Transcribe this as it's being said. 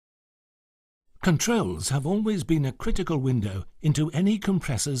Controls have always been a critical window into any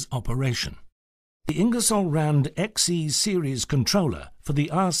compressor's operation. The Ingersoll Rand R-Series controller for the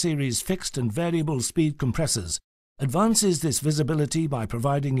R-Series fixed and variable speed compressors advances this visibility by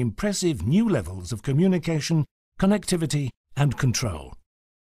providing impressive new levels of communication, connectivity and control.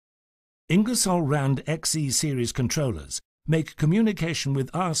 Ingersoll Rand R-Series controllers make communication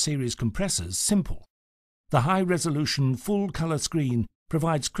with R-Series compressors simple. The high-resolution full-color screen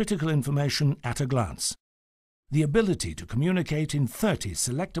provides critical information at a glance. The ability to communicate in 30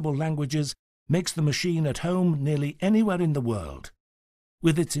 selectable languages makes the machine at home nearly anywhere in the world.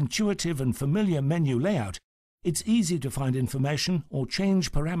 With its intuitive and familiar menu layout, it's easy to find information or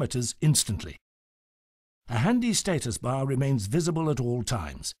change parameters instantly. A handy status bar remains visible at all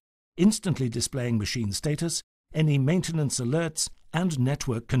times, instantly displaying machine status, any maintenance alerts, and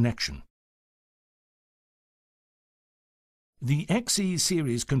network connection. The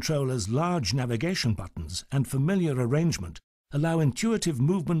R-Series controller's large navigation buttons and familiar arrangement allow intuitive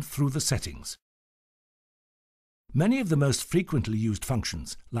movement through the settings. Many of the most frequently used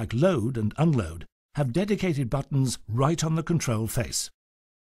functions, like load and unload, have dedicated buttons right on the control face.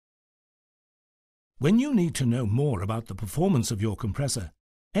 When you need to know more about the performance of your compressor,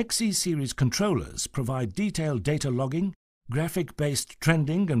 R-Series controllers provide detailed data logging, graphic-based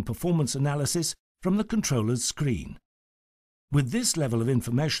trending and performance analysis from the controller's screen. With this level of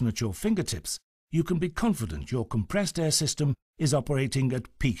information at your fingertips, you can be confident your compressed air system is operating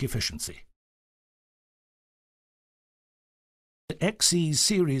at peak efficiency. The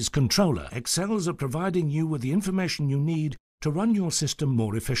R-Series controller excels at providing you with the information you need to run your system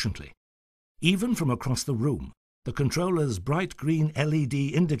more efficiently. Even from across the room, the controller's bright green LED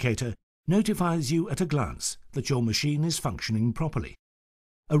indicator notifies you at a glance that your machine is functioning properly.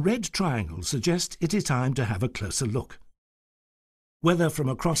 A red triangle suggests it is time to have a closer look. Whether from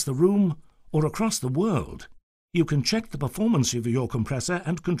across the room or across the world, you can check the performance of your compressor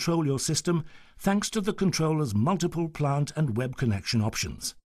and control your system thanks to the controller's multiple plant and web connection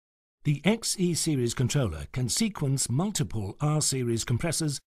options. The R-Series controller can sequence multiple R-Series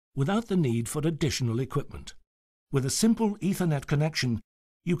compressors without the need for additional equipment. With a simple Ethernet connection,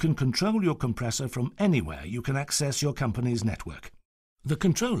 you can control your compressor from anywhere you can access your company's network. The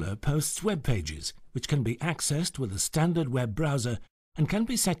controller posts web pages, which can be accessed with a standard web browser and can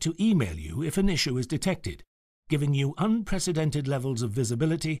be set to email you if an issue is detected, giving you unprecedented levels of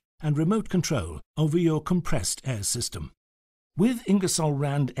visibility and remote control over your compressed air system. With Ingersoll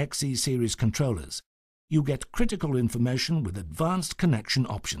Rand R-Series controllers, you get critical information with advanced connection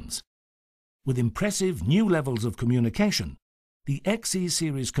options. With impressive new levels of communication, the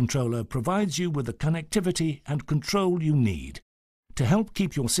R-Series controller provides you with the connectivity and control you need to help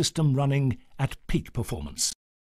keep your system running at peak performance.